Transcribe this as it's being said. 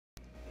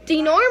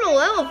The normal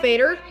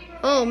elevator?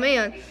 Oh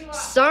man,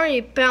 sorry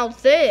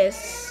about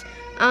this.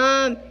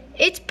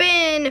 It's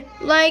been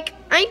like,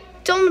 I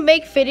don't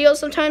make videos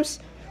sometimes.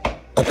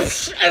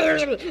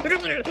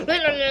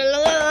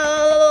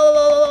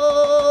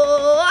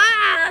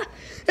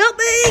 Help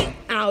me!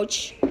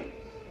 Ouch.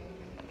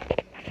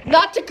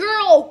 Not the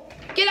girl!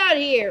 Get out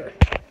of here.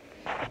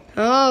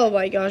 Oh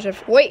my gosh.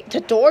 Wait,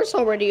 the door's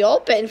already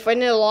open for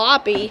the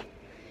lobby.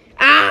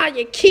 Ah,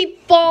 you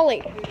keep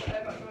falling.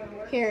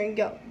 Here you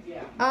go.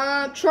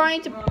 I'm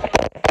trying to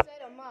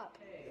set him up.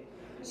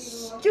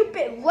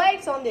 Stupid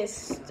legs on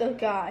this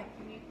guy.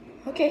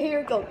 Okay, here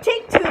we go.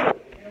 Take 2.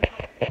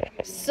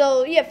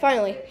 So, yeah,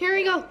 finally. Here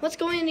we go. Let's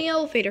go in the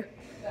elevator.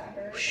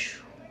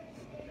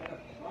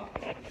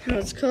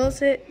 Let's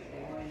close it.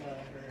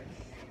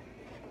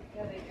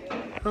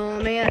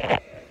 Oh, man.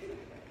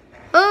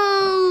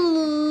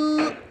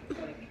 Oh.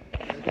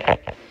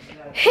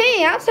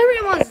 Hey, how's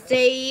everyone's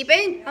day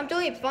been? I'm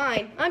doing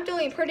fine. I'm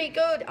doing pretty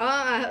good.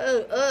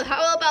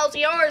 How about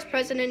yours,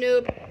 President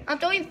Noob? I'm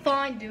doing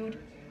fine, dude.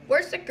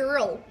 Where's the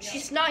girl?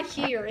 She's not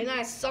here, and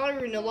I saw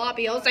her in the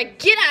lobby. I was like,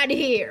 get out of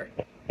here.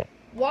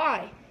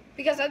 Why?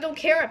 Because I don't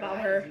care about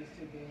her.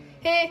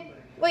 Hey,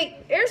 wait,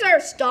 here's our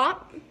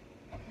stop.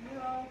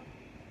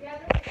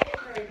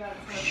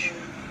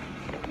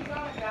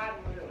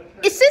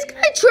 Is this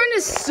guy trying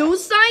to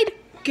suicide?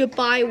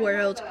 Goodbye,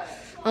 world.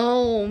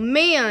 Oh,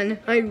 man,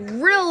 I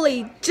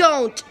really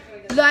don't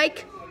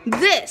like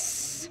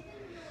this.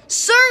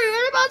 Sir,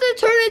 you're about to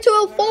turn into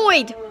a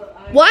void.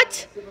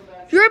 What?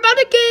 You're about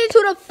to get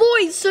into the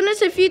void soon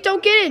as if you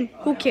don't get in.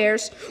 Who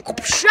cares?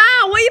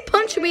 Why are you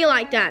punching me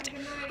like that?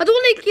 I don't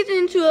want to get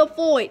into a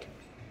void.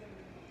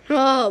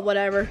 Oh,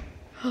 whatever.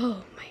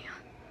 Oh, man.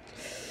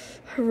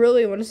 I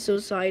really want to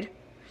suicide.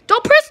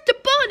 Don't press the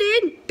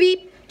button.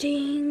 Beep.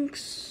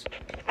 Dings.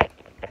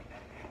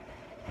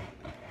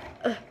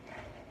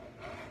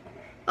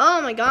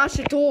 Oh my gosh,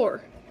 the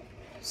door.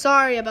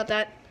 Sorry about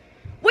that.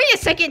 Wait a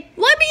second.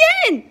 Let me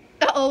in.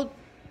 Uh-oh.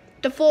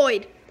 The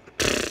void.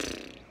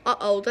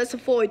 Uh-oh, that's a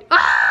void.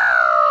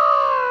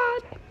 Ah!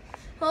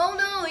 Oh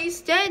no, he's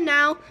dead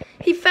now.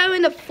 He fell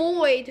in the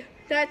void.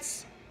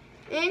 That's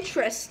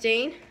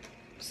interesting.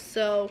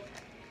 So,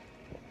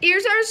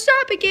 here's our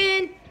stop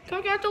again.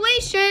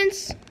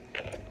 Congratulations.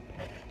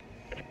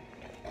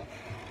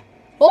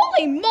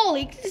 Holy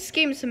moly, this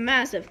game is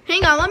massive.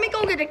 Hang on, let me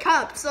go get a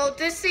cup so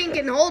this thing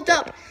can hold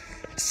up.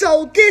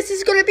 So this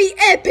is gonna be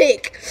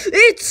epic.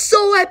 It's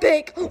so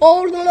epic.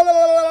 Oh,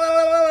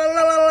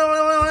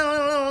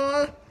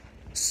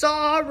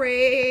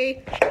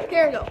 sorry.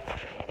 Here we go.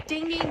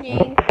 Ding, ding,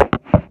 ding.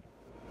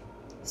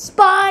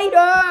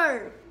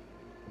 Spider.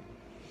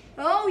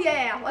 Oh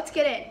yeah, let's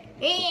get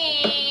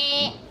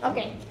in.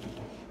 Okay.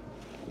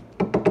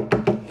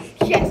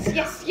 Yes,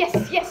 yes,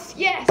 yes, yes,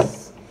 yes.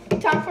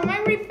 Time for my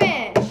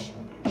revenge.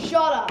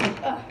 Shut up.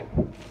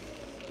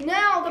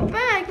 Now the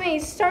bag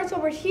maze starts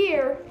over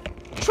here.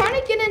 Trying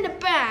to get in the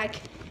bag.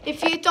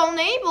 If you don't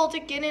able to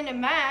get in the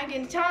bag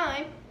in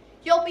time,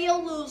 you'll be a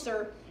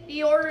loser.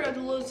 The order of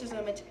the losers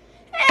limit.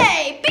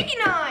 Hey, be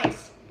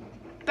nice.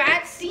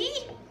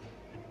 Batsy,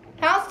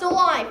 how's the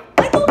life?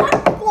 I don't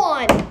have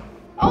fun.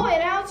 Oh,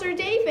 and how's Sir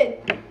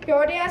David? You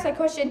already asked that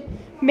question.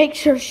 Make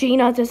sure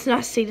Sheena does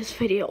not see this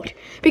video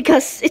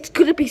because it's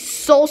gonna be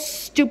so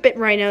stupid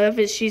right now if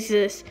she sees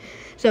this.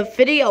 So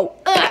video.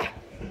 Ugh.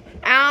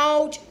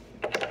 Ouch.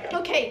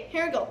 Okay,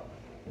 here we go.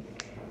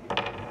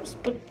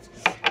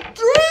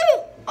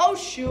 Oh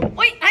shoot.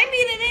 Wait, I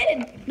made it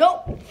in.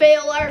 Nope,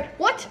 failure.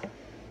 What?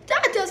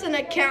 That doesn't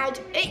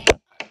account. Hey.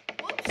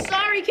 Whoops,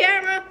 sorry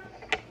camera.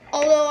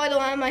 Although I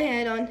don't have my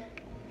head on.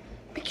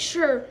 Make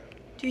sure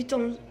you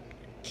don't,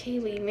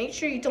 Kaylee, make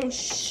sure you don't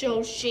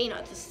show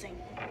Shayna this thing.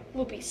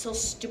 We'll be so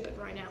stupid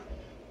right now.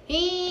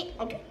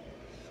 Okay.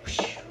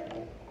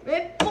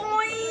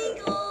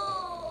 Boing.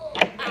 Oh,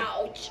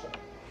 ouch.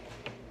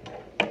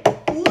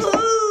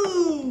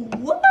 Woo!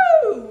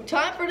 Woo!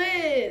 Time for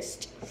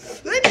this.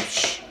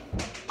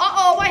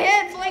 Uh-oh, my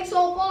head flying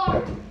so far.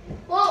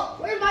 Whoa,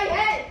 where's my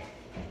head?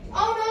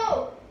 Oh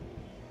no!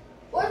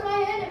 Where's my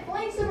head? It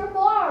flying super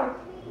far.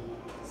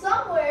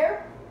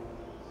 Somewhere.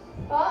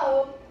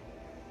 Uh-oh.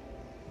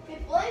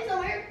 It flying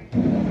somewhere.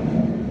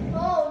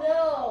 Oh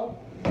no.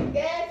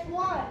 Guess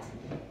what?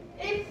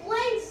 It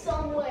flames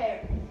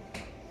somewhere.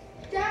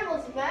 That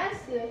was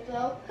massive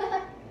though.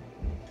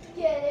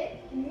 Get it?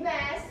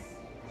 Massive.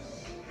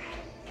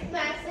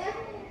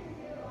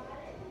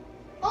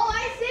 Oh,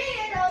 I see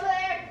it over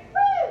there.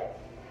 Woo!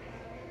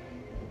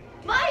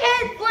 My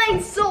head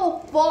flames so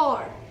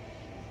far.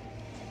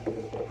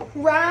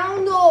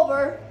 Round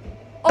over.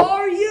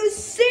 Are you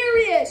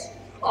serious?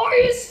 Are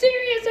you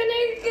serious?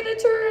 I ain't gonna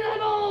turn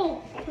at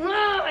all.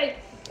 Right.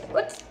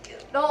 Let's.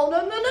 No.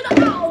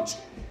 Ouch.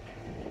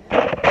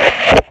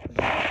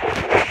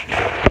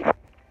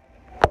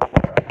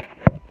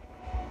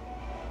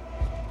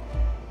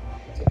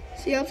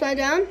 See upside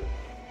down?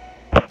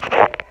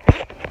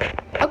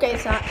 Okay,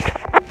 stop.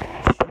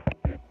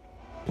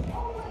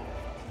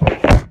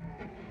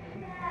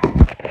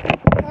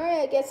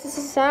 Alright, guess this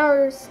is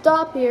our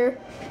stop here.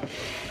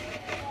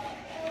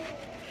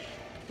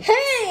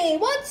 Hey,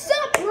 what's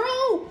up,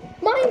 bro?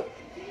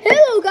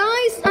 Hello,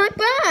 guys. I'm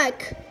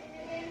back.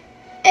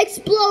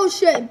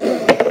 Explosion.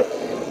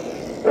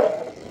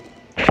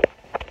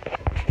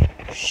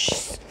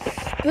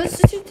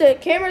 The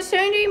camera's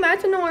changing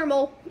back to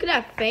normal. Look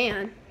at that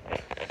fan.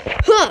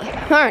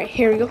 Huh. All right,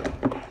 here we go.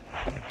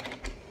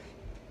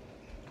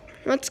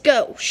 Let's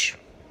go.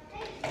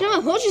 No,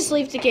 we'll just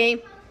leave the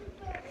game.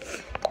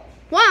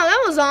 Wow,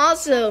 that was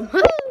awesome.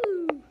 Woo!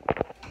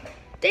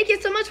 Thank you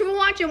so much for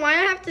watching. Why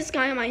I have this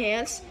guy on my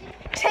hands?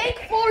 Take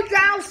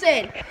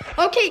 4,000.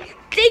 Okay,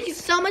 thank you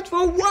so much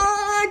for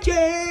watching.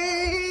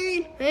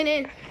 And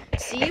then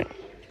see you.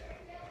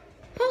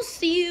 I'll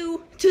see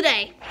you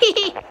today.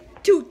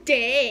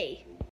 Today.